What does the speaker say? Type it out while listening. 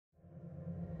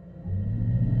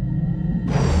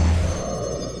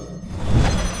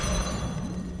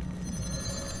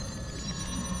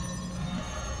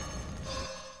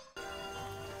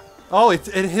Oh, it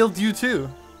healed you too.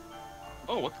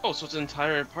 Oh, what? Oh, so it's an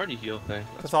entire party heal thing.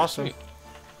 That's awesome.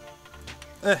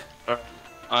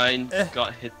 I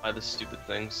got hit by this stupid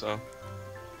thing, so.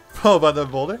 Oh, by the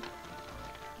boulder?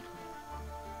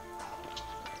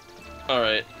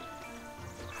 Alright.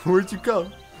 Where'd you go?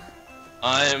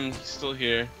 I am still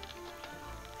here.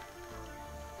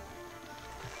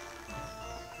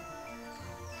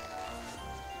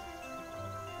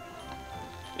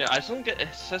 Yeah, I just don't get.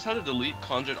 It says how to delete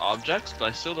conjured objects, but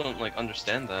I still don't like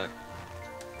understand that.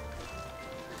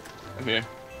 I'm here.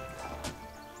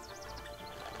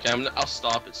 Okay, I'll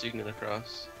stop it so you can get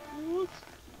across. What?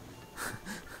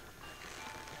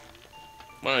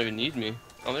 Might not even need me.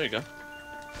 Oh, there you go.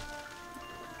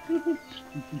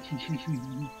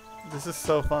 This is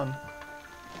so fun.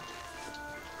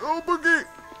 Oh, boogie!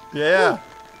 Yeah.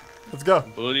 Let's go.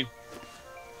 Buddy.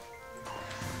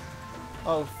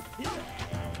 Oh.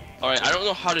 Alright, I don't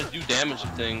know how to do damage to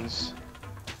things.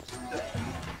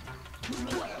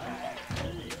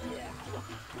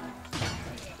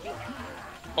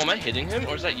 Oh, am I hitting him,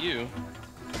 or is that you?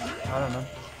 I don't know.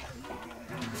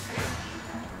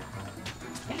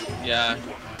 Yeah.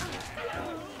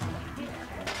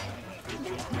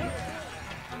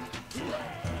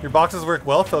 Your boxes work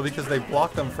well though because they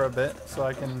block them for a bit, so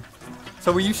I can.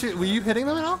 So were you hitting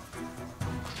them at all?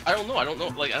 I don't know.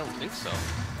 Like, I don't think so.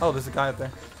 Oh, there's a guy up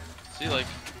there. See, like.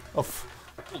 Oh.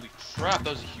 Holy crap!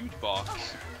 That was a huge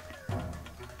box.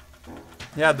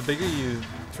 Yeah, the bigger you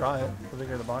try it, the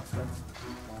bigger the box gets.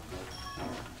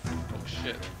 Oh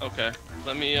shit. Okay.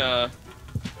 Let me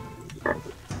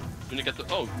get the.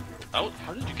 Oh. How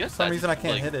did you get that? For some reason I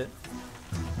can't hit it.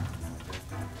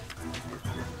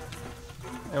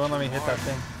 It won't let me hit that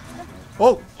thing.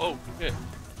 Whoa! Oh, shit.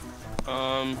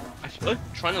 I feel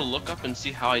like trying to look up and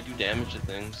see how I do damage to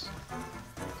things.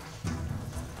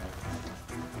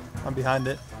 I'm behind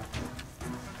it.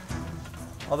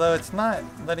 Although it's not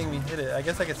letting me hit it. I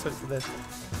guess I could switch to this.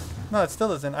 No, it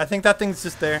still isn't. I think that thing's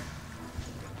just there.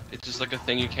 It's just like a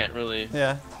thing you can't really...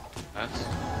 Yeah. That's...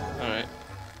 Alright.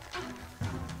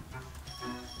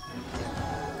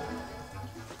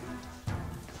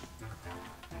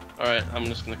 Alright, I'm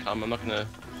just gonna come. I'm not gonna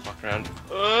fuck around.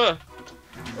 Ugh!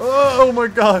 Oh my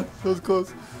god! That was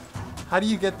close. How do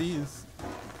you get these?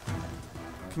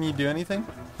 Can you do anything?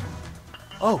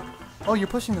 Oh! Oh, you're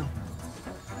pushing them.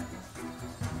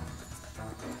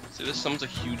 See, this summon's a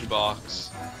huge box.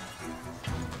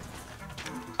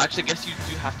 Actually, I guess you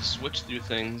do have to switch through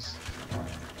things.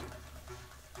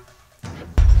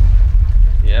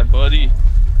 Yeah, buddy.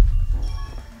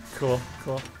 Cool,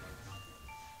 cool.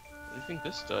 What do you think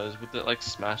this does? Would it like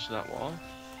smash that wall?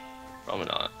 Probably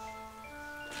not.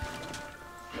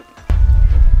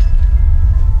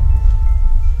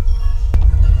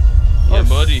 Yeah,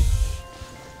 buddy.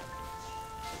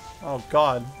 Oh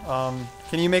god.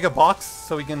 Can you make a box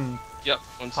so we can Yep,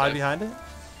 hide behind it?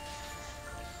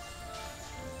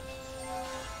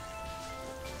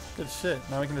 Good shit.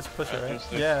 Now we can just push it, right?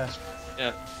 Yeah.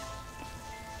 Yeah.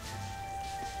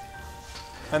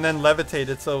 And then levitate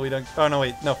it so we don't... Oh no,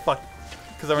 wait. No, fuck.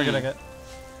 Because then we're gonna get...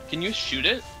 Can you shoot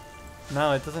it?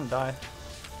 No, it doesn't die.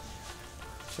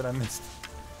 Shit, I missed.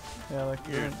 Yeah, like...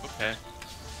 Weird. Okay.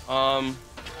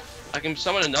 I can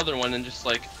summon another one and just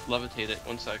like levitate it.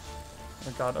 One sec.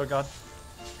 Oh god, oh god.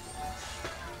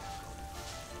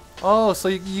 Oh, so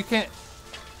you can't...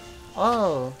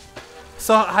 Oh.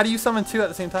 So how do you summon two at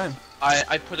the same time?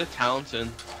 I put a talent in.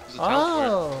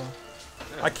 Oh.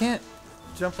 Yeah. I can't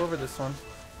jump over this one.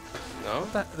 No?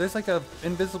 There's like a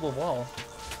invisible wall.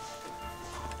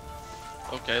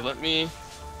 Okay, let me...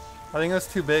 I think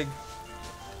that's too big.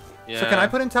 Yeah. So can I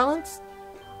put in talents?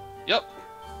 Yep.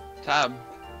 Tab.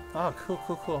 Oh, cool,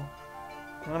 cool, cool.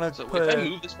 I'm gonna So put if I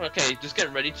move this one, okay, just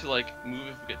get ready to like move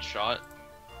if we get shot.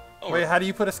 Oh, wait, how do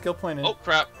you put a skill point in? Oh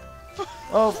crap.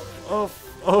 Oh, oh,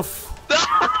 oh.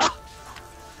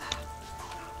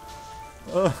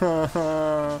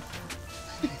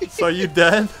 So are you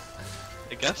dead?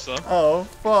 I guess so. Oh,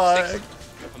 fuck.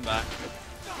 I'm back.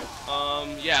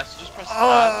 Yeah, so just press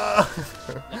tab.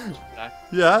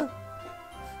 Yeah?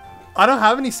 I don't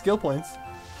have any skill points.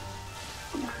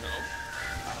 No.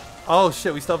 Oh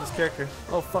shit, we still have this character.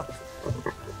 Oh fuck.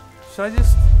 Should I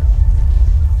just...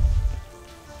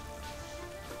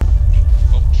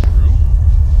 Oh, true?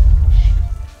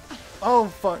 Oh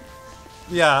fuck.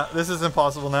 Yeah, this is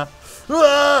impossible now.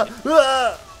 Ah!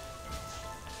 Ah!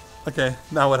 Okay,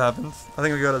 now what happens? I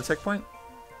think we go to the checkpoint.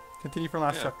 Continue from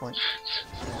last checkpoint.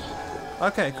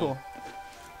 Okay, cool.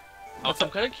 I'm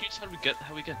kind of curious how we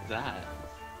get that.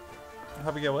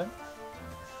 How we get what?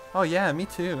 Oh yeah, me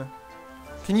too.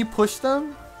 Can you push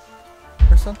them?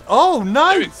 Or something? Oh,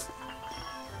 nice!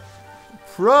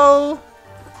 Pro.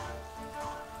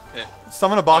 Okay.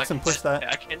 Summon a box and push that.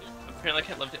 I can't. Apparently, I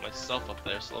can't levitate myself up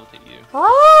there. So levitate you.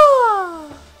 Ah!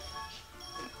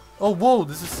 Oh, whoa!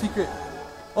 This is secret.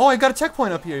 Oh, I got a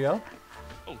checkpoint up here, yo.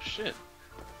 Oh shit.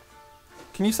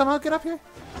 Can you somehow get up here?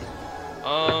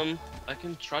 I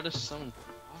can try to summon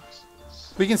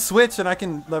boxes. We can switch, and I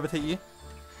can levitate you.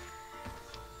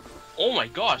 Oh my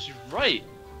gosh, you're right.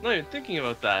 I'm not even thinking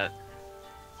about that.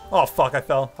 Oh fuck! I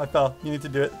fell. I fell. You need to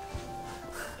do it.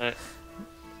 Alright.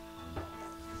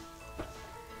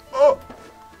 Oh!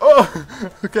 Oh!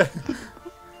 Okay.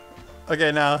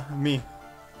 Okay, now me.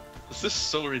 This is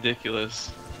so ridiculous.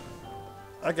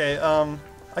 Okay,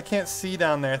 I can't see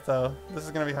down there though. This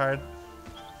is gonna be hard.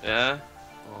 Yeah?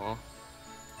 Aw.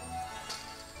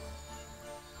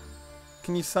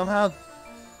 Can you somehow?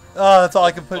 Oh, that's all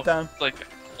I can put down. Like,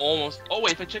 almost. Oh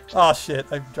wait, if I check. Oh shit!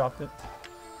 I dropped it.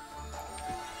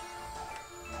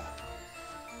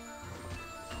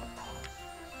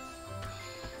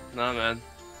 Nah, man.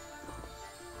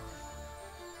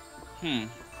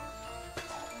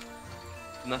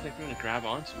 Nothing for me to grab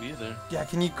onto either. Yeah,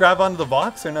 can you grab onto the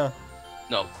box or no?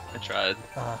 No, I tried.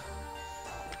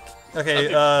 Okay,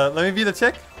 let me be the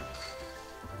chick.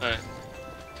 Alright.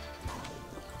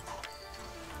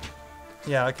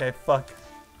 Yeah, okay, fuck.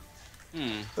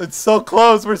 It's so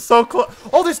close, we're so close.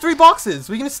 Oh, there's 3 boxes.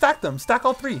 We can just stack them. Stack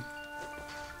all 3.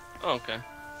 Oh, okay.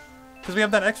 Because we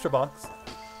have that extra box.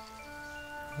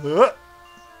 Well,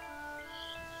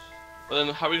 then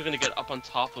how are we gonna get up on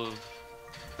top of...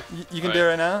 You can do it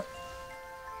right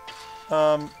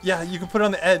now? Yeah, you can put it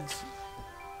on the edge.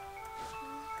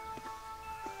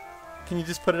 Can you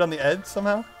just put it on the edge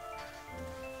somehow?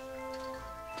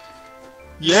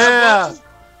 Yeah!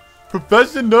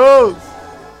 Professionals!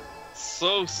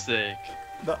 So sick.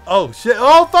 Oh shit!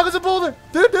 Oh fuck! It's a boulder,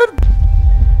 dude!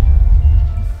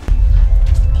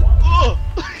 Oh!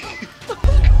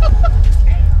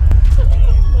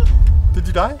 Did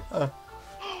you die?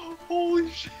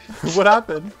 Holy shit! What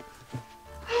happened?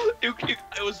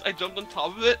 I jumped on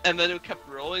top of it, and then it kept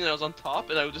rolling, and I was on top,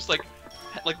 and I was just like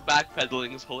backpedaling.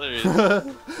 It was hilarious.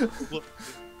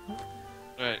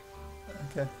 Alright.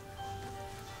 Okay.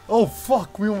 Oh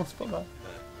fuck! We almost fell down.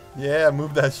 Yeah,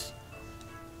 move that.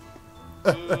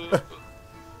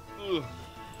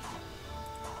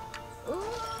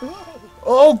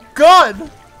 Oh god!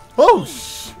 Oh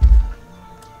sh!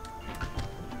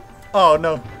 Oh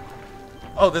no!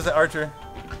 Oh, there's an archer.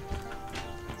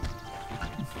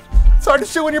 It's hard to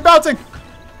shoot when you're bouncing.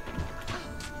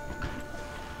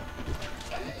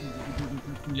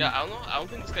 Yeah, I don't know. I don't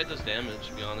think this guy does damage,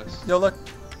 to be honest. Yo, look.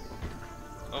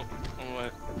 Oh,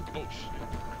 wait. Oh shit.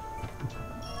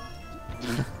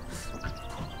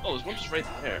 Oh, there's one just right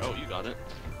there. Oh, you got it.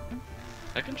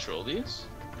 I control these?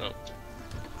 No.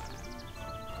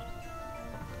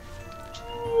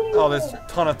 Oh, there's a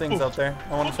ton of things out there.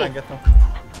 I want to try and get them.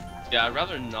 Yeah, I'd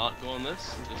rather not go on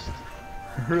this. Just.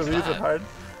 Really, is it hard?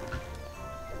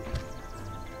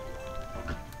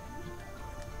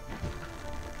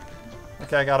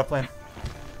 Okay, I got a plan.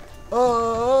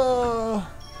 Oh,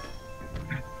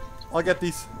 I'll get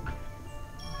these.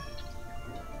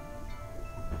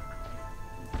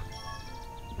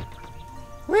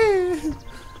 Whee!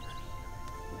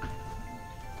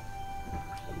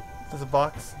 There's a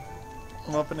box.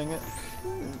 I'm opening it.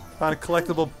 Found a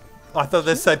collectible. Oh, I thought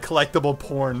this said collectible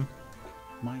porn.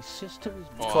 My sister is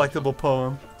Collectible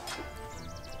poem.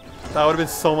 That would have been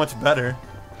so much better.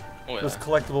 Oh, yeah. This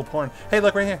collectible porn. Hey,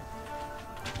 look right here.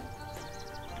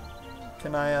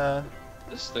 Can I,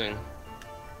 This thing.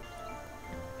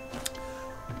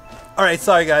 Alright,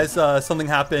 sorry guys, something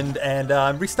happened and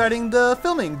I'm restarting the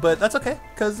filming, but that's okay,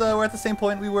 because we're at the same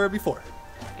point we were before.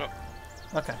 Oh.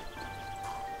 Okay.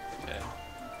 Okay.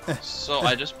 So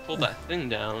I just pulled that thing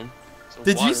down. So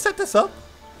Did you set this up?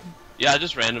 Yeah,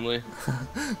 just randomly.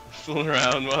 Fooling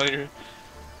around while your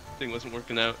thing wasn't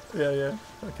working out. Yeah,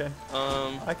 okay.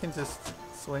 I can just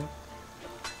swing.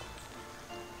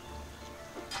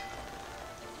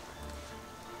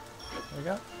 There we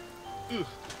go. Ooh.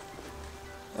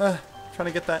 Trying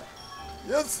to get that.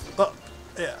 Yes! Oh,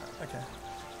 yeah, okay.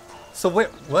 So wait,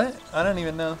 what? I don't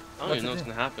even know. I don't even know what's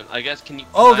gonna happen. I guess can you?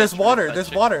 Oh, there's water.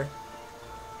 There's water.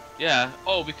 Yeah.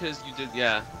 Oh, because you did.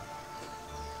 Yeah.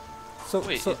 So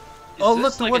wait. So, Is oh, this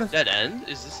look, the like water. a dead end?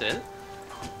 Is this it?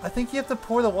 I think you have to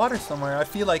pour the water somewhere. I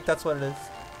feel like that's what it is.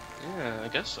 Yeah, I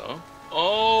guess so.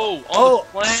 Oh, Oh.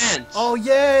 the plants. Oh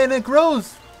yeah, and it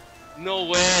grows. No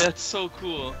way. That's so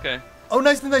cool. Okay. Oh,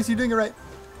 nice. You're doing it right.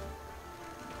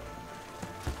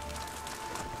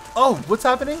 Oh, what's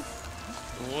happening?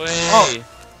 Way.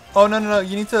 Oh, no.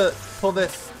 You need to pull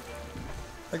this.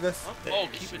 Like this. Oh,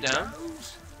 keep it down.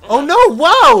 Oh no!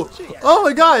 Wow! Oh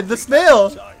my god, the snail!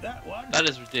 That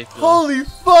is ridiculous. Holy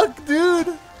fuck, dude!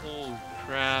 Holy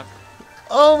crap.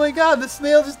 Oh my god, the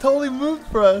snail just totally moved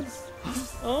for us.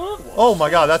 Oh my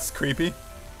god, that's creepy.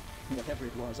 Whatever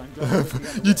it was, I'm going with the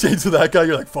other You way. change to that guy,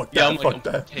 you're like, fuck Yeah, that, I'm like, fuck I'm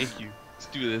gonna that. take you. Let's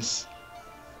do this.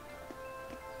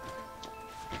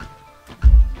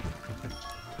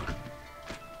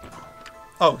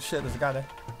 Oh shit, there's a guy there.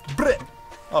 Brit!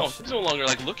 Oh Oh, shit. he's no longer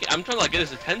like looking. I'm trying to like get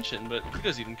his attention, but he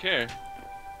doesn't even care.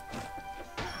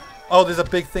 Oh, there's a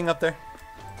big thing up there.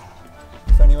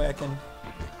 Is there any way I can...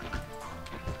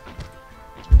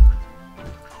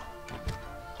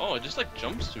 Oh, it just like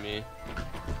jumps to me.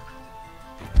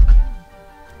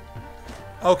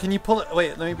 Oh, can you pull it?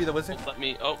 Wait, let me be the wizard. Let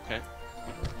me. Oh, okay.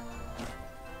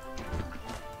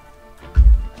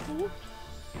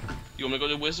 You want me to go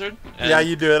to wizard? Yeah,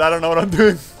 you do it. I don't know what I'm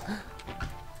doing.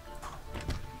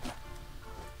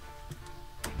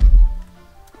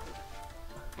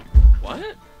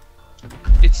 What?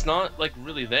 It's not like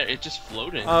really there. It's just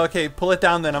floating. Oh, okay, pull it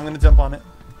down then. I'm gonna jump on it.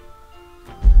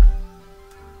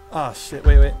 Oh shit,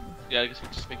 wait. Yeah, I guess we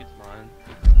just make it mine.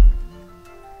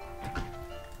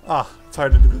 Ah, it's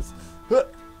hard to do this.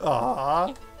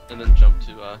 Ah. And then jump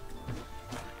to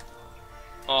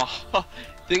Oh,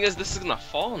 thing is, this is gonna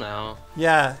fall now.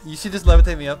 Yeah, you should just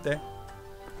levitate me up there.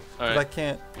 All 'Cause I right.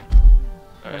 can't.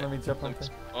 All right. Let me jump on there.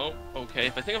 Oh, okay.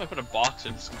 If I put a box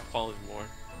in, it's gonna fall even more.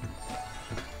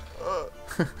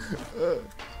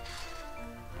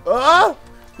 Ah!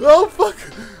 Oh fuck!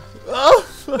 Oh!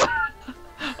 Fuck.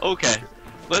 Okay.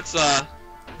 Let's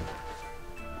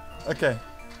Okay.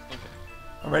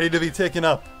 I'm ready to be taken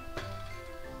up.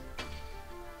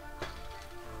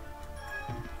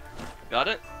 Got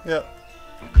it. Yep.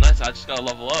 Nice. I just gotta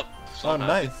level up. So Oh, I'm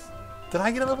happy. nice. Did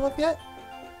I get a level up yet?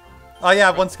 Oh yeah, I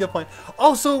have 1 skill point.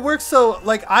 Oh, so it works so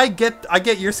like I get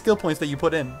your skill points that you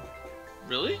put in.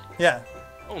 Really? Yeah.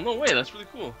 Oh no way. That's really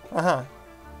cool. Uh-huh.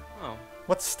 Oh.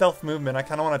 What's stealth movement? I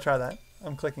kind of want to try that.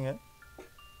 I'm clicking it.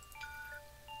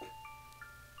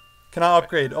 Cannot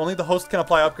upgrade. Only the host can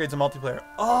apply upgrades in multiplayer.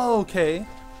 Oh, okay.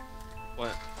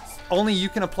 What? Only you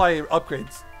can apply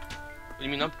upgrades. What do you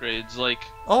mean upgrades? Like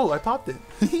Oh, I popped it.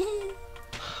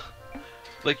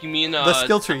 you mean The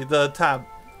skill tree, the tab.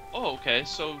 Oh, okay.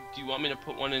 So do you want me to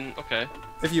put one in? Okay.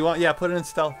 If you want, yeah, put it in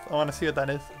stealth. I want to see what that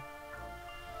is.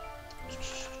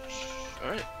 All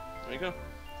right. There you go.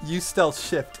 Use stealth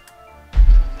shift.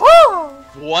 Oh!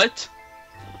 What?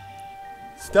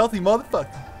 Stealthy motherfucker.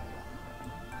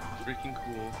 Freaking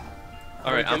cool. How All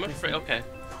do right. I I'm get these afraid. things? Okay.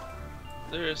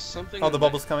 There is something. Oh, in the my-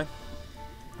 bubble's coming.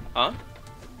 Huh?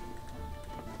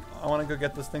 I want to go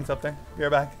get those things up there. Be right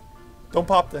back. Don't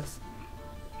pop this.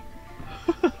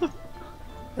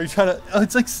 Are you trying to... Oh,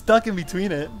 it's like stuck in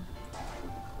between it.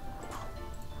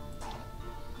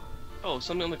 Oh,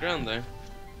 something on the ground there.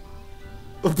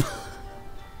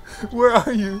 Where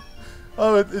are you?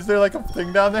 Oh, is there like a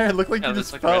thing down there? It looked like Yeah, you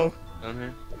there's just like fell. red down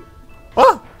here.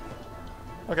 Ah!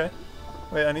 Okay.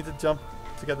 Wait, I need to jump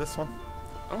to get this one.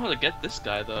 I don't know how to get this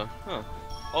guy though. Huh?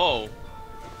 Oh.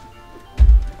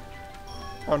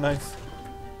 Oh, nice.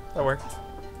 That worked.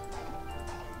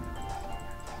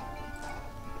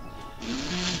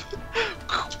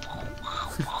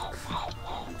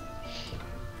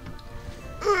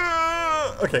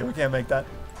 Okay, we can't make that.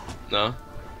 No.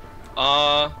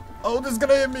 Oh, this is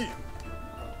gonna hit me.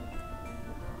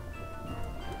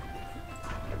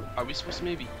 Are we supposed to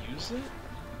maybe use it?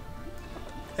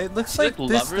 It looks It's like like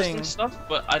this levers thing. and stuff,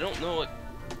 but I don't know what.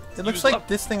 It looks use like lev-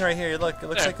 this thing right here. Look, it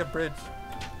looks There. like a bridge.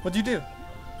 What'd you do?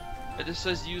 It just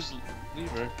says use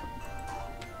lever.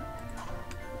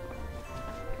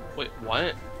 Wait,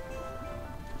 what?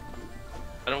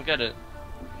 I don't get it.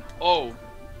 Oh.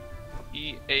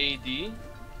 EAD?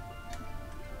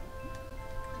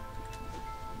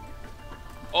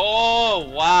 Oh,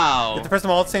 wow. You have to press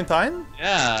them all at the same time?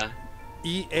 Yeah.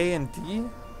 E, A, and D?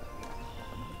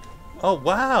 Oh,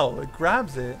 wow. It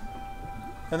grabs it.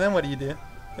 And then what do you do?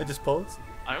 It just pulls?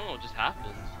 I don't know what just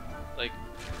happened. Like,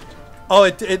 Oh,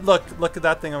 it look at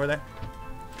that thing over there.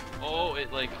 oh,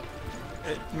 it like.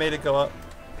 It made it go up.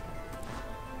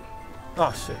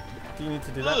 Oh, shit. Do you need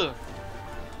to do that?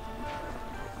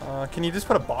 Ugh. Can you just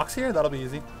put a box here? That'll be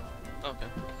easy. Okay.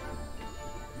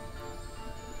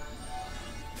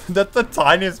 That's the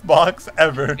tiniest box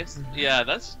ever. I guess, yeah,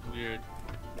 that's weird.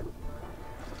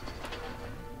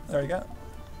 There we go.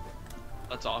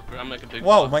 That's awkward. I'm like a big.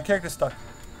 Whoa, box. my character's stuck.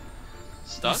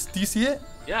 Stuck? Do you see it?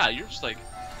 Yeah, you're just like.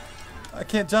 I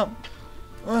can't jump.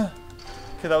 Ugh.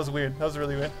 Okay, that was weird. That was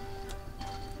really weird.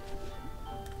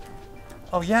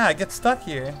 Oh yeah, I get stuck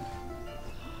here.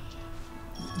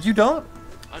 You don't?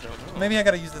 Maybe I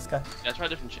gotta use this guy. Yeah, try a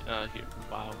different. Here.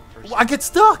 Wow. First. I get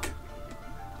stuck.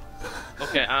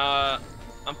 Okay.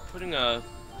 I'm putting a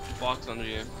box under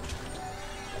you.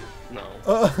 No.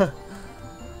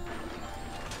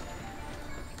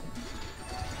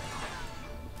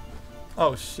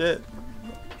 Oh shit.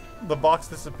 The box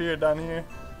disappeared down here.